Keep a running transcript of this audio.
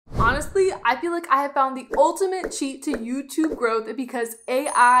I feel like I have found the ultimate cheat to YouTube growth because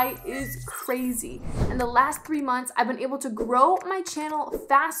AI is crazy. In the last 3 months, I've been able to grow my channel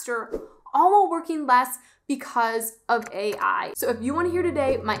faster, all while working less because of AI. So if you want to hear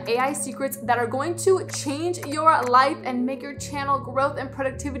today my AI secrets that are going to change your life and make your channel growth and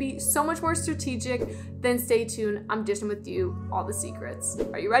productivity so much more strategic, then stay tuned. I'm dishing with you all the secrets.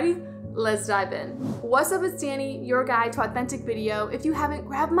 Are you ready? Let's dive in. What's up, it's Danie, your guide to authentic video. If you haven't,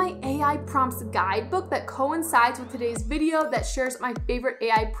 grab my AI prompts guidebook that coincides with today's video that shares my favorite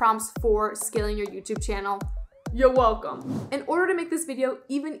AI prompts for scaling your YouTube channel. You're welcome. In order to make this video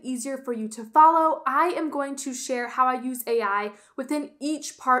even easier for you to follow, I am going to share how I use AI within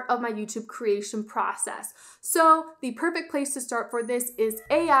each part of my YouTube creation process. So the perfect place to start for this is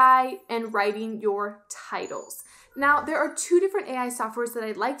AI and writing your titles. Now, there are two different AI softwares that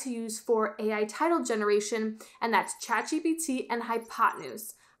I'd like to use for AI title generation, and that's Chat GPT and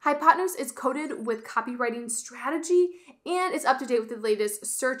Hypotenuse. Hypotenuse is coded with copywriting strategy and is up to date with the latest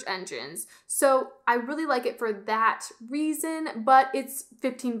search engines. So I really like it for that reason, but it's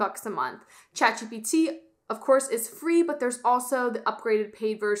 15 bucks a month. ChatGPT, of course, is free, but there's also the upgraded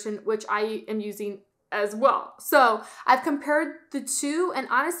paid version, which I am using as well. So I've compared the two, and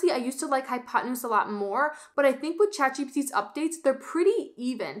honestly, I used to like Hypotenuse a lot more, but I think with ChatGPT's updates, they're pretty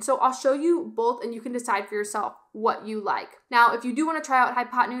even. So I'll show you both and you can decide for yourself what you like. Now, if you do want to try out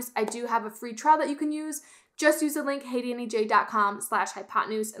Hypotenuse, I do have a free trial that you can use. Just use the link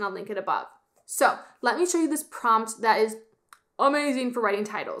heydanieJ.com/hypotenuse and I'll link it above. So let me show you this prompt that is amazing for writing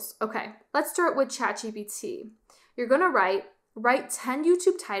titles. Okay, let's start with ChatGPT. You're gonna write 10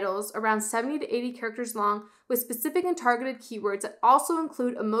 YouTube titles around 70 to 80 characters long with specific and targeted keywords that also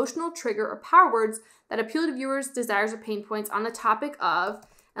include emotional trigger or power words that appeal to viewers' desires or pain points on the topic of,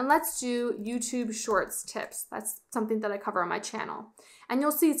 and let's do YouTube Shorts tips. That's something that I cover on my channel. And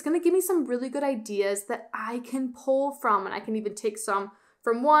you'll see it's gonna give me some really good ideas that I can pull from, and I can even take some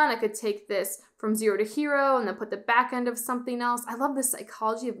from one. I could take this from zero to hero and then put the back end of something else. I love the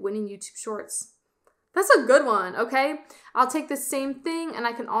psychology of winning YouTube Shorts. That's a good one, okay? I'll take the same thing and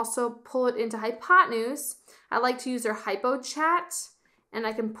I can also pull it into Hypotenuse. I like to use their Hypo chat and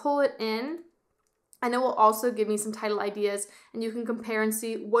I can pull it in and it will also give me some title ideas and you can compare and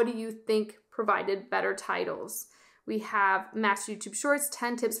see what do you think provided better titles. We have Master YouTube Shorts,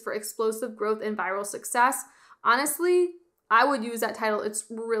 10 tips for explosive growth and viral success. Honestly, I would use that title. It's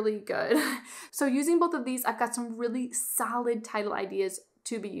really good. So using both of these, I've got some really solid title ideas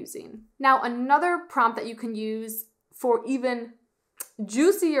to be using. Now, another prompt that you can use for even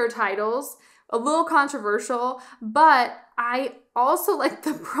juicier titles, a little controversial, but I also like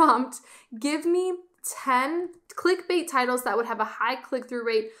the prompt, give me 10 clickbait titles that would have a high click-through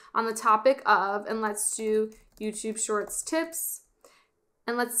rate on the topic of, and let's do YouTube Shorts tips.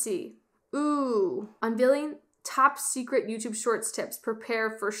 And let's see, unveiling top secret YouTube Shorts tips,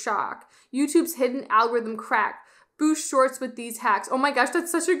 prepare for shock, YouTube's hidden algorithm crack, boost shorts with these hacks. Oh my gosh,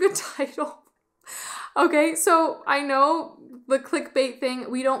 that's such a good title. Okay, so I know the clickbait thing,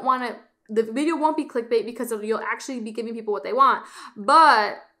 we don't want to, the video won't be clickbait because you'll actually be giving people what they want,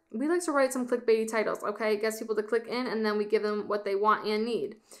 but we like to write some clickbaity titles, okay? Gets people to click in and then we give them what they want and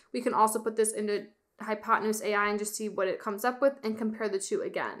need. We can also put this into Hypotenuse.ai and just see what it comes up with and compare the two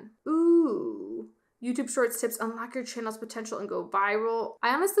again. YouTube Shorts tips, unlock your channel's potential and go viral.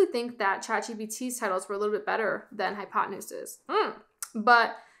 I honestly think that ChatGPT's titles were a little bit better than Hypotenuse's,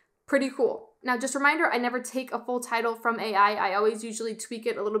 but pretty cool. Now, just a reminder, I never take a full title from AI. I always usually tweak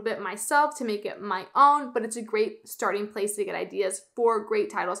it a little bit myself to make it my own, but it's a great starting place to get ideas for great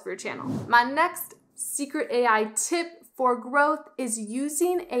titles for your channel. My next secret AI tip for growth is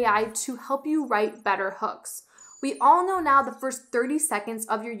using AI to help you write better hooks. We all know now the first 30 seconds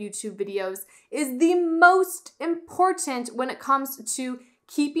of your YouTube videos is the most important when it comes to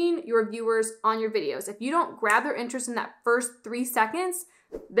keeping your viewers on your videos. If you don't grab their interest in that first 3 seconds,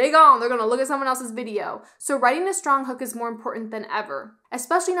 they're gone. They're gonna look at someone else's video. So writing a strong hook is more important than ever,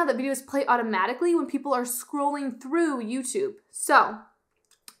 especially now that videos play automatically when people are scrolling through YouTube. So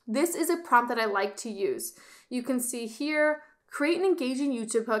this is a prompt that I like to use. You can see here, create an engaging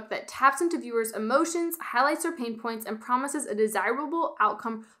YouTube hook that taps into viewers' emotions, highlights their pain points, and promises a desirable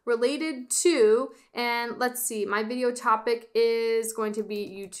outcome related to, and let's see, my video topic is going to be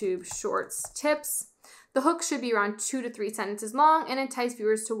YouTube Shorts tips. The hook should be around 2 to 3 sentences long and entice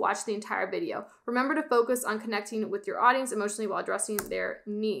viewers to watch the entire video. Remember to focus on connecting with your audience emotionally while addressing their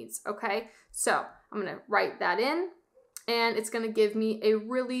needs, okay? So I'm gonna write that in. and it's gonna give me a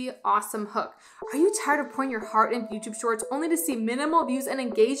really awesome hook. Are you tired of pouring your heart into YouTube Shorts only to see minimal views and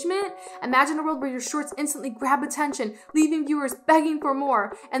engagement? Imagine a world where your shorts instantly grab attention, leaving viewers begging for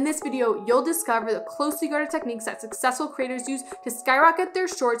more. In this video, you'll discover the closely guarded techniques that successful creators use to skyrocket their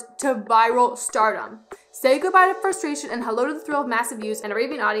shorts to viral stardom. Say goodbye to frustration and hello to the thrill of massive views and a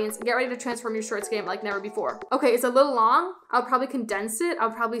raving audience, and get ready to transform your shorts game like never before. Okay, it's a little long. I'll probably condense it.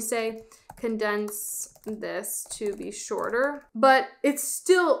 I'll probably say condense this to be shorter, but it's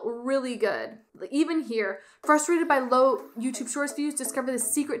still really good. Even here, frustrated by low YouTube Shorts views, discover the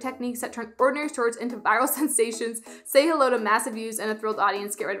secret techniques that turn ordinary shorts into viral sensations. Say hello to massive views and a thrilled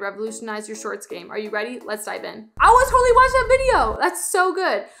audience. Get ready to revolutionize your shorts game. Are you ready? Let's dive in. I was totally watching that video. That's so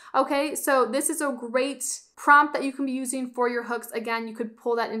good. Okay, so this is a great prompt that you can be using for your hooks. Again, you could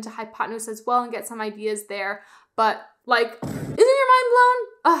pull that into Hypotenuse as well and get some ideas there. But like, isn't your mind blown?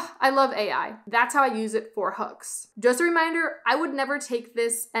 Ugh, I love AI. That's how I use it for hooks. Just a reminder, I would never take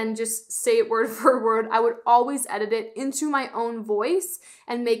this and just say it word for word. I would always edit it into my own voice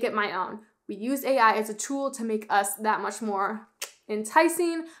and make it my own. We use AI as a tool to make us that much more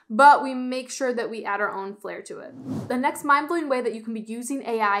enticing, but we make sure that we add our own flair to it. The next mind-blowing way that you can be using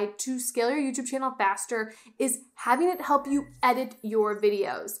AI to scale your YouTube channel faster is having it help you edit your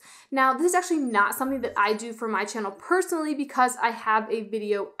videos. Now, this is actually not something that I do for my channel personally because I have a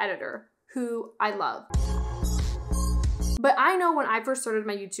video editor who I love. But I know when I first started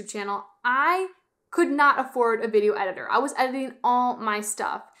my YouTube channel, I could not afford a video editor. I was editing all my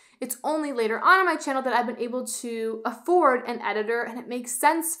stuff. It's only later on my channel that I've been able to afford an editor and it makes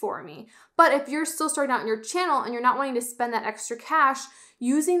sense for me. But if you're still starting out in your channel and you're not wanting to spend that extra cash,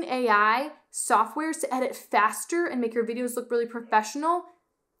 using AI softwares to edit faster and make your videos look really professional,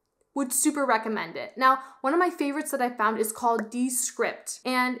 would super recommend it. Now, one of my favorites that I found is called Descript,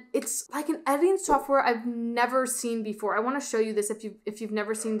 and it's like an editing software I've never seen before. I want to show you this if you've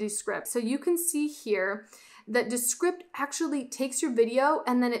never seen Descript. So you can see here that Descript actually takes your video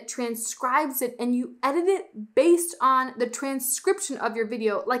and then it transcribes it and you edit it based on the transcription of your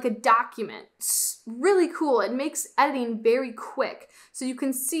video like a document. It's really cool. It makes editing very quick. So you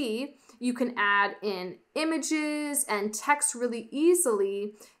can see you can add in images and text really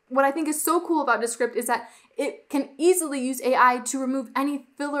easily. What I think is so cool about Descript is that it can easily use AI to remove any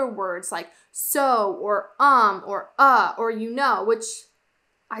filler words like so or or you know, which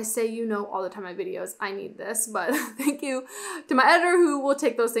I say you know all the time in my videos. I need this, but thank you to my editor who will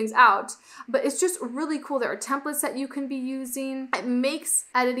take those things out. But it's just really cool. There are templates that you can be using. It makes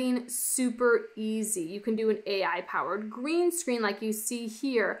editing super easy. You can do an AI-powered green screen like you see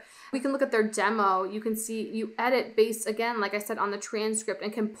here. We can look at their demo. You can see you edit based, again, like I said, on the transcript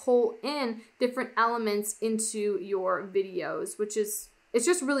and can pull in different elements into your videos, which is it's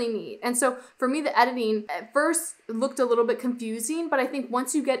just really neat. And so for me, the editing at first looked a little bit confusing, but I think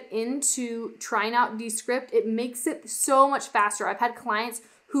once you get into trying out Descript, it makes it so much faster. I've had clients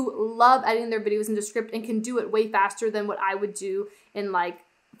who love editing their videos in Descript and can do it way faster than what I would do in like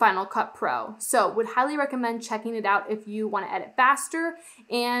Final Cut Pro. So would highly recommend checking it out if you want to edit faster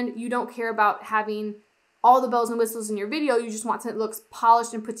and you don't care about having all the bells and whistles in your video, you just want something that looks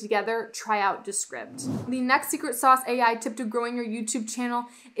polished and put together, try out Descript. The next secret sauce AI tip to growing your YouTube channel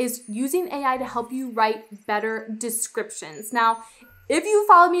is using AI to help you write better descriptions. Now, if you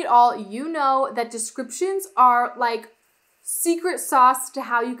follow me at all, you know that descriptions are like secret sauce to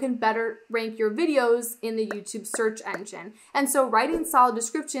how you can better rank your videos in the YouTube search engine. And so writing solid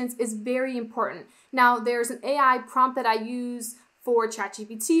descriptions is very important. Now, there's an AI prompt that I use for Chat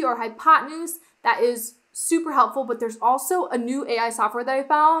GPT or Hypotenuse that is super helpful, but there's also a new AI software that I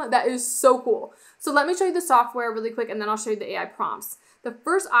found that is so cool. So let me show you the software really quick and then I'll show you the AI prompts. The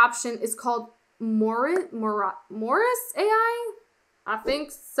first option is called Morise.ai? I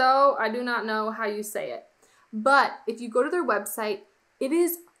think so. I do not know how you say it. But if you go to their website, it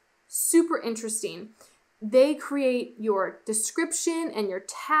is super interesting. They create your description and your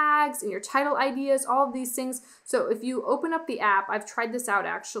tags and your title ideas, all of these things. So if you open up the app, I've tried this out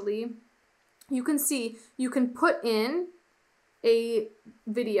actually, you can see you can put in a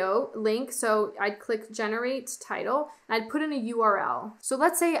video link. So I'd click generate title and I'd put in a URL. So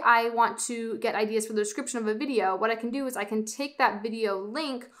let's say I want to get ideas for the description of a video. What I can do is I can take that video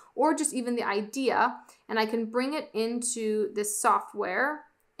link or just even the idea and I can bring it into this software.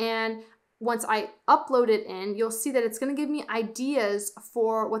 And once I upload it in, you'll see that it's going to give me ideas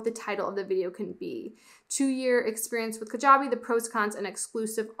for what the title of the video can be. 2-year experience with Kajabi, the pros, cons, and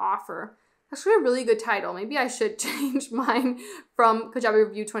exclusive offer. Actually, a really good title. Maybe I should change mine from Kajabi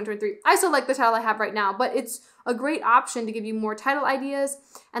Review 2023. I still like the title I have right now, but it's a great option to give you more title ideas.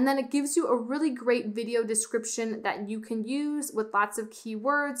 And then it gives you a really great video description that you can use with lots of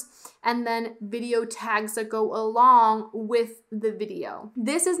keywords and then video tags that go along with the video.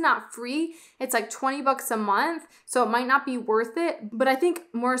 This is not free. It's like 20 bucks a month, so it might not be worth it, but I think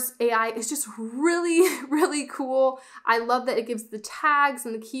Morise.ai is just really, really cool. I love that it gives the tags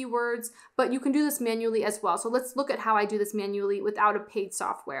and the keywords, but you can do this manually as well. So let's look at how I do this manually without a paid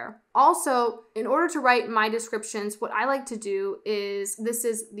software. Also, in order to write my descriptions, what I like to do is, this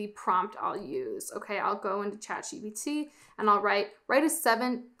is the prompt I'll use. Okay, I'll go into Chat GPT and I'll write a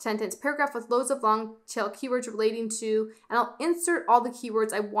 7-sentence paragraph with loads of long tail keywords relating to, and I'll insert all the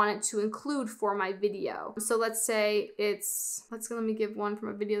keywords I want it to include for my video. So let's say let me give one from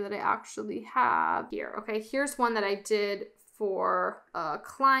a video that I actually have here. Okay, here's one that I did for a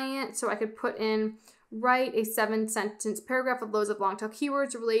client. So I could put in, write a 7-sentence paragraph with loads of long tail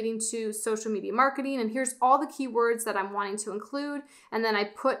keywords relating to social media marketing. And here's all the keywords that I'm wanting to include. And then I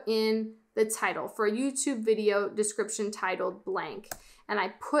put in the title for a YouTube video description titled blank. And I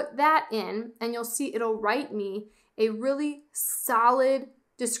put that in, and you'll see it'll write me a really solid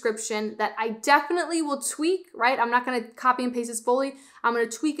description that I definitely will tweak, right? I'm not going to copy and paste this fully. I'm going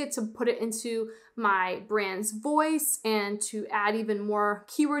to tweak it to put it into my brand's voice and to add even more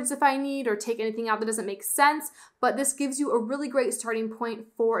keywords if I need, or take anything out that doesn't make sense. But this gives you a really great starting point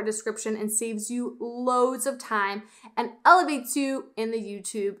for a description and saves you loads of time and elevates you in the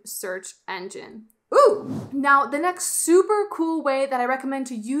YouTube search engine. Ooh! Now, the next super cool way that I recommend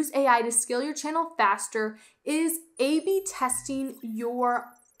to use AI to scale your channel faster is A/B testing your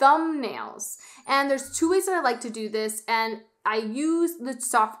thumbnails. And there's 2 ways that I like to do this, and I use the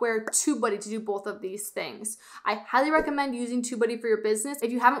software TubeBuddy to do both of these things. I highly recommend using TubeBuddy for your business.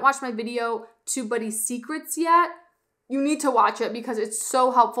 If you haven't watched my video, TubeBuddy Secrets, yet, you need to watch it because it's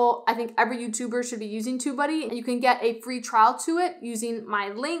so helpful. I think every YouTuber should be using TubeBuddy, and you can get a free trial to it using my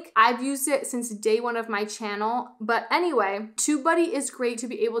link. I've used it since day 1 of my channel. But anyway, TubeBuddy is great to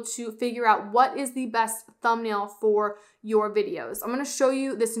be able to figure out what is the best thumbnail for your videos. I'm gonna show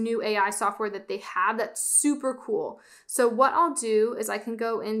you this new AI software that they have that's super cool. So what I'll do is I can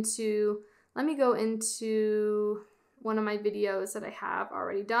go into, let me go into one of my videos that I have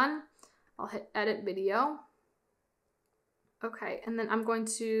already done. I'll hit edit video. Okay, and then I'm going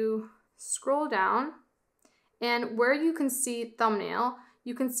to scroll down, and where you can see thumbnail,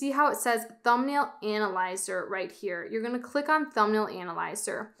 you can see how it says thumbnail analyzer right here. You're gonna click on thumbnail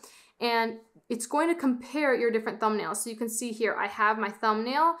analyzer, and it's going to compare your different thumbnails. So you can see here, I have my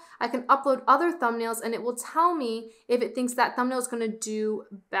thumbnail. I can upload other thumbnails, and it will tell me if it thinks that thumbnail is gonna do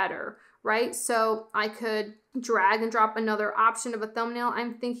better, right? So I could drag and drop another option of a thumbnail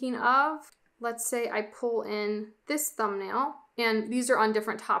I'm thinking of. Let's say I pull in this thumbnail, and these are on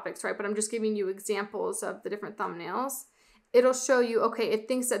different topics, right? But I'm just giving you examples of the different thumbnails. It'll show you, okay, it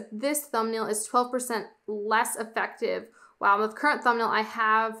thinks that this thumbnail is 12% less effective, while the current thumbnail I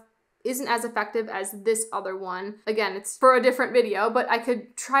have isn't as effective as this other one. Again, it's for a different video, but I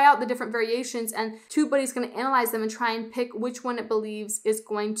could try out the different variations, and TubeBuddy's gonna analyze them and try and pick which one it believes is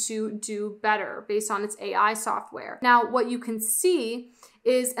going to do better based on its AI software. Now, what you can see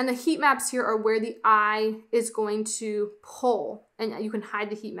is, and the heat maps here are where the eye is going to pull. And you can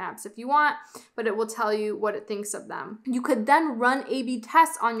hide the heat maps if you want, but it will tell you what it thinks of them. You could then run A/B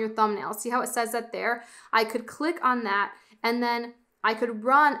tests on your thumbnail. See how it says that there? I could click on that, and then I could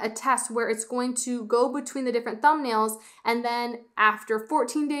run a test where it's going to go between the different thumbnails, and then after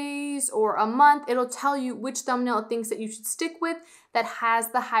 14 days or a month, it'll tell you which thumbnail it thinks that you should stick with that has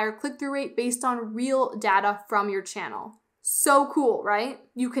the higher click-through rate based on real data from your channel. So cool, right?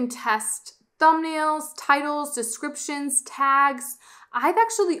 You can test thumbnails, titles, descriptions, tags. I've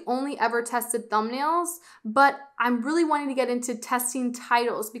actually only ever tested thumbnails, but I'm really wanting to get into testing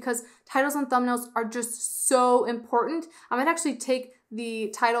titles because titles and thumbnails are just so important. I might actually take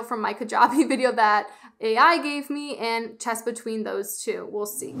the title from my Kajabi video that AI gave me and test between those two. We'll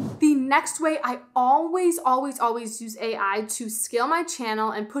see. The next way I always use AI to scale my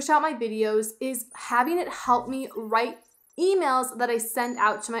channel and push out my videos is having it help me write emails that I send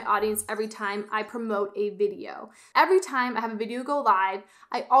out to my audience every time I promote a video. Every time I have a video go live,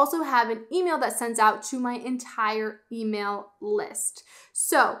 I also have an email that sends out to my entire email list.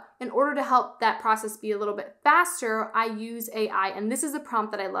 So in order to help that process be a little bit faster, I use AI, and this is a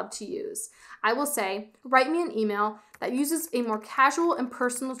prompt that I love to use. I will say, write me an email that uses a more casual and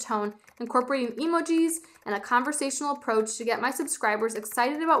personal tone, incorporating emojis and a conversational approach to get my subscribers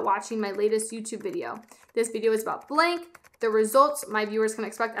excited about watching my latest YouTube video. This video is about blank. The results my viewers can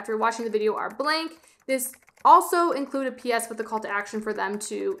expect after watching the video are blank. This also include a PS with a call to action for them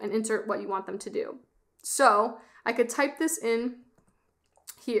to, and insert what you want them to do. So I could type this in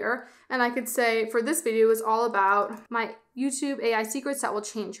here and I could say, for this video is all about my YouTube AI secrets that will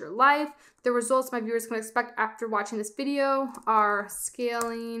change your life. The results my viewers can expect after watching this video are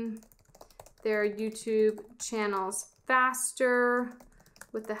scaling their YouTube channels faster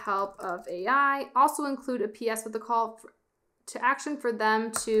with the help of AI. Also include a PS with a call to action for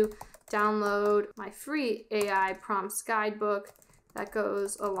them to download my free AI prompts guidebook that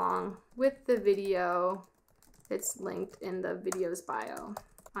goes along with the video. It's linked in the video's bio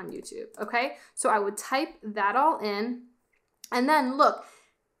on YouTube, okay? So I would type that all in, and then look,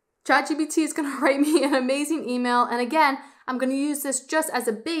 Chat GPT is gonna write me an amazing email, and again, I'm gonna use this just as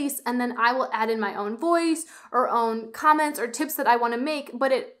a base, and then I will add in my own voice or own comments or tips that I wanna make,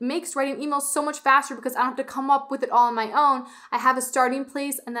 but it makes writing emails so much faster because I don't have to come up with it all on my own. I have a starting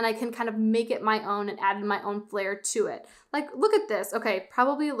place, and then I can kind of make it my own and add in my own flair to it. Like, look at this. Okay,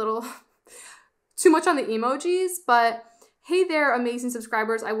 probably a little too much on the emojis, but hey there, amazing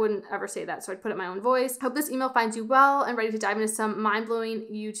subscribers. I wouldn't ever say that, so I'd put in my own voice. Hope this email finds you well and ready to dive into some mind-blowing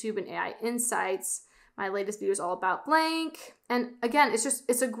YouTube and AI insights. My latest video is all about blank. And again,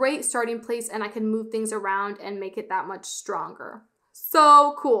 it's a great starting place, and I can move things around and make it that much stronger.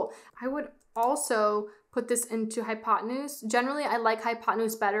 So cool. I would also put this into Hypotenuse. Generally, I like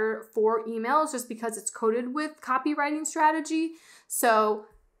Hypotenuse better for emails just because it's coded with copywriting strategy. So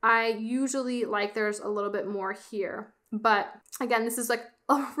I usually like there's a little bit more here. But again, this is like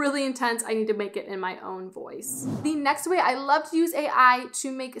really intense. I need to make it in my own voice. The next way I love to use AI to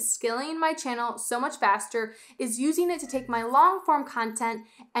make scaling my channel so much faster is using it to take my long form content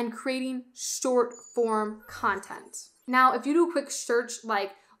and creating short form content. Now, if you do a quick search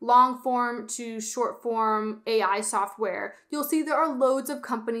like long form to short form AI software, you'll see there are loads of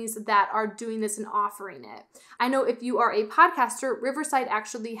companies that are doing this and offering it. I know if you are a podcaster, Riverside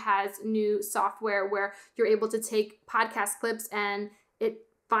actually has new software where you're able to take podcast clips and it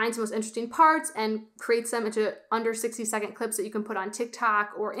finds the most interesting parts and creates them into under 60-second clips that you can put on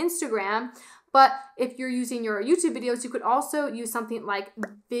TikTok or Instagram. But if you're using your YouTube videos, you could also use something like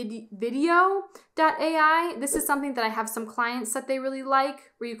Video.ai. This is something that I have some clients that they really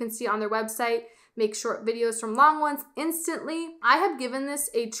like, where you can see on their website, make short videos from long ones instantly. I have given this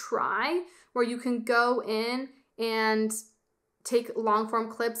a try where you can go in and take long form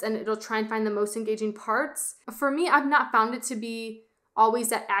clips and it'll try and find the most engaging parts. For me, I've not found it to be always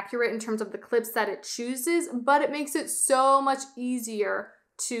that accurate in terms of the clips that it chooses, but it makes it so much easier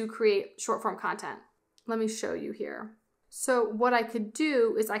to create short form content. Let me show you here. So what I could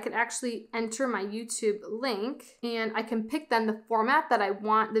do is I could actually enter my YouTube link and I can pick then the format that I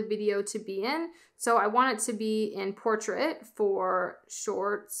want the video to be in. So I want it to be in portrait for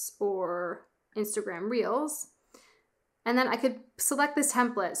shorts or Instagram reels. And then I could select this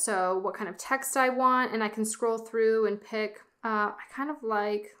template. So what kind of text I want, and I can scroll through and pick, I kind of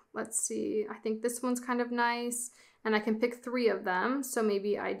like, let's see, I think this one's kind of nice. And I can pick 3 of them. So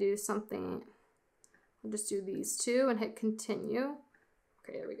maybe I do something, I'll just do these 2 and hit continue.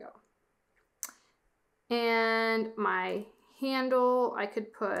 Okay, there we go. And my handle, I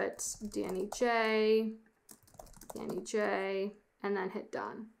could put Danie J, and then hit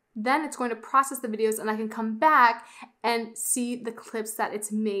done. Then it's going to process the videos and I can come back and see the clips that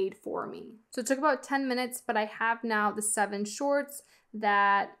it's made for me. So it took about 10 minutes, but I have now the 7 shorts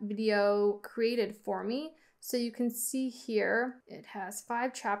that video created for me. So you can see here, it has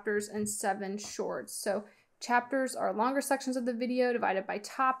 5 chapters and 7 shorts. So chapters are longer sections of the video divided by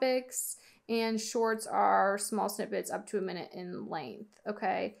topics, and shorts are small snippets up to a minute in length,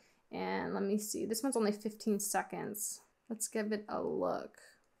 okay? And let me see, this one's only 15 seconds. Let's give it a look.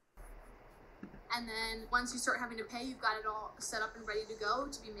 And then once you start having to pay, you've got it all set up and ready to go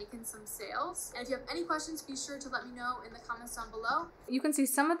to be making some sales. And if you have any questions, be sure to let me know in the comments down below. You can see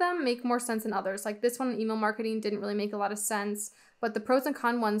some of them make more sense than others. Like this one, email marketing, didn't really make a lot of sense, but the pros and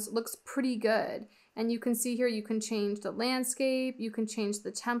cons ones looks pretty good. And you can see here, you can change the landscape, you can change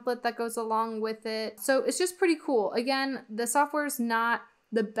the template that goes along with it. So it's just pretty cool. Again, the software is not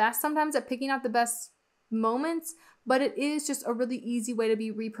the best sometimes at picking out the best moments, but it is just a really easy way to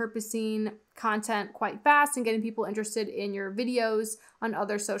be repurposing content quite fast and getting people interested in your videos on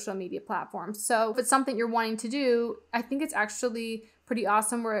other social media platforms. So if it's something you're wanting to do, I think it's actually pretty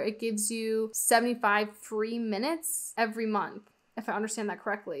awesome where it gives you 75 free minutes every month, if I understand that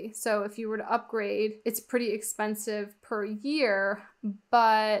correctly. So if you were to upgrade, it's pretty expensive per year,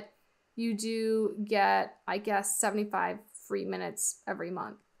 but you do get, I guess, 75 free minutes every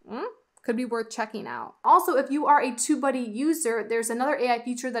month. Could be worth checking out. Also, if you are a TubeBuddy user, there's another AI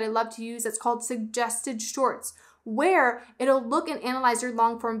feature that I love to use that's called suggested shorts. where it'll look and analyze your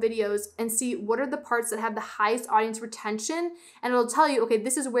long form videos and see what are the parts that have the highest audience retention, and it'll tell you, okay,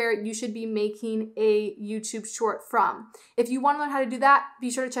 this is where you should be making a YouTube short from. If you want to learn how to do that, be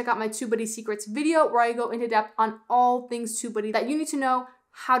sure to check out my TubeBuddy Secrets video where I go into depth on all things TubeBuddy that you need to know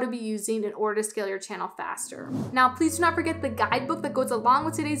how to be using in order to scale your channel faster. Now, please do not forget the guidebook that goes along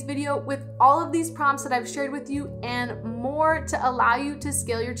with today's video with all of these prompts that I've shared with you and more to allow you to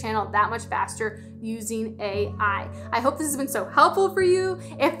scale your channel that much faster using AI. I hope this has been so helpful for you.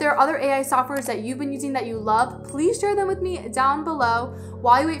 If there are other AI softwares that you've been using that you love, please share them with me down below.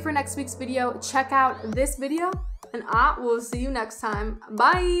 While you wait for next week's video, check out this video and I will see you next time.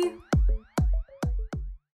 Bye.